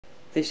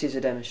This is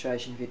a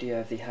demonstration video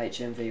of the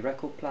HMV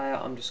record player.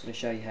 I'm just going to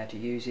show you how to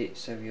use it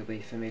so you'll be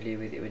familiar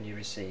with it when you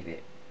receive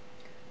it.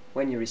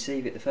 When you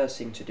receive it, the first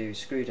thing to do is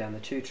screw down the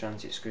two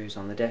transit screws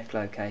on the deck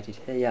located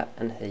here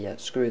and here.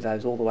 Screw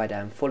those all the way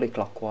down fully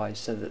clockwise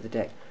so that the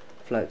deck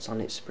floats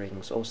on its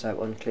springs.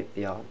 Also unclip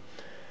the arm.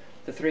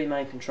 The three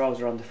main controls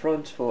are on the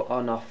front for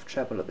on, off,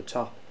 treble at the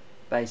top,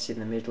 bass in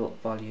the middle,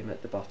 volume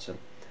at the bottom.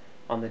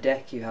 On the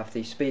deck you have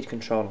the speed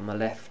control on the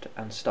left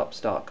and stop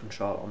start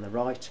control on the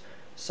right.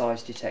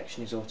 Size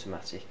detection is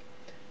automatic.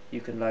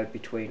 You can load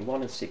between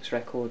 1 and 6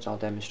 records. I'll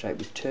demonstrate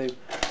with 2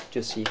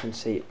 just so you can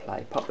see it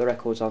play. Pop the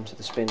records onto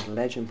the spindle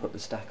edge and put the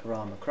stacker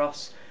arm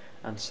across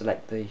and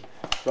select the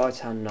right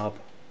hand knob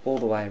all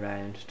the way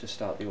around to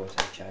start the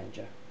auto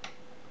changer.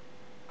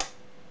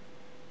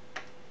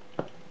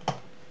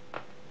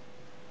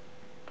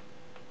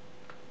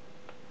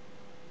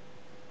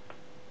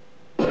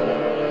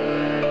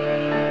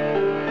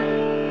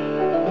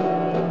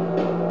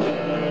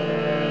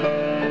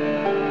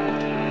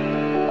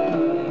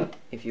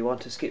 If you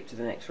want to skip to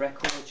the next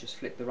record, just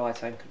flip the right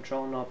hand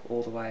control knob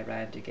all the way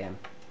around again.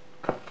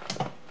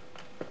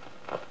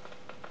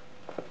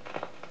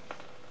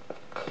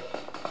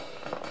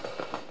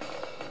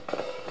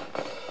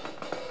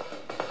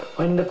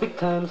 When the big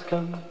times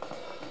come,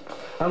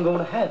 I'm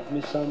gonna have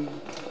me some.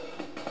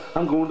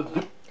 I'm gonna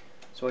do.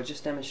 So I'll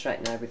just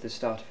demonstrate now with the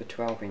start of a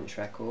 12-inch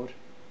record.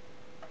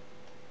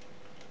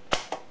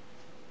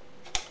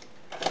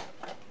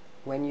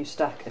 When you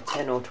stack a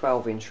 10 or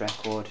 12-inch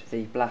record,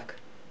 the black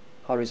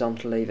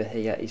horizontal lever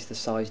here is the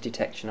size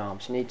detection arm.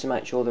 So you need to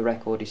make sure the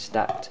record is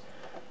stacked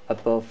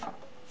above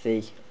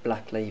the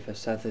black lever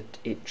so that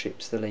it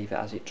trips the lever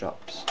as it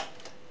drops,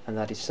 and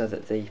that is so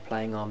that the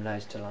playing arm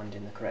knows to land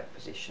in the correct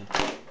position.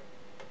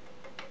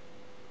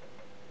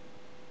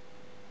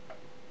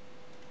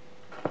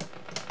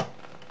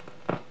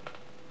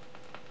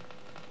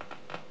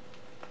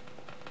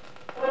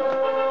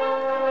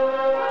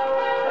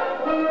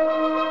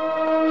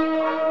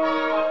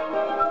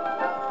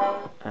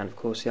 And of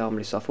course the arm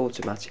lifts off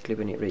automatically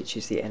when it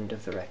reaches the end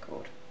of the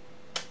record.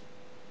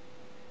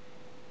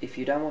 If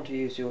you don't want to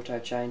use the auto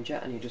changer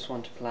and you just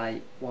want to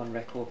play one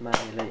record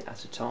manually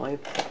at a time,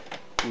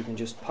 you can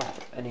just pop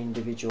an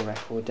individual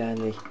record down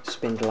the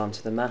spindle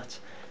onto the mat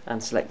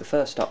and select the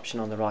first option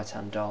on the right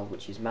hand dial,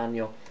 which is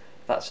manual.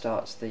 That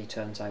starts the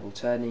turntable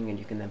turning and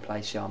you can then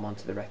place the arm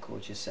onto the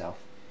record yourself.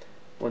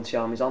 Once the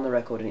arm is on the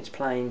record and it's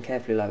playing,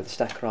 carefully lower the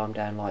stacker arm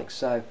down like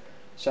so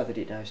that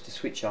it knows to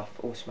switch off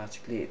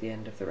automatically at the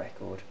end of the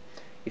record.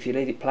 If you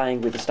leave it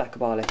playing with the stacker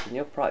bar left in the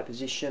upright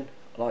position,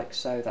 like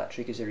so, that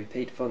triggers a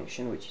repeat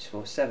function which is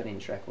for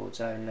 7-inch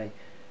records only,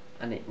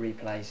 and it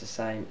replays the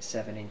same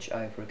 7-inch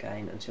over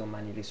again until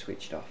manually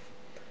switched off.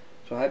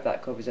 So I hope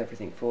that covers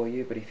everything for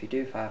you, but if you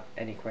do have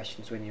any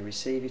questions when you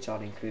receive it, I'll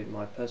include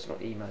my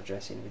personal email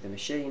address in with the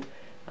machine,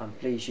 and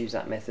please use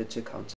that method to contact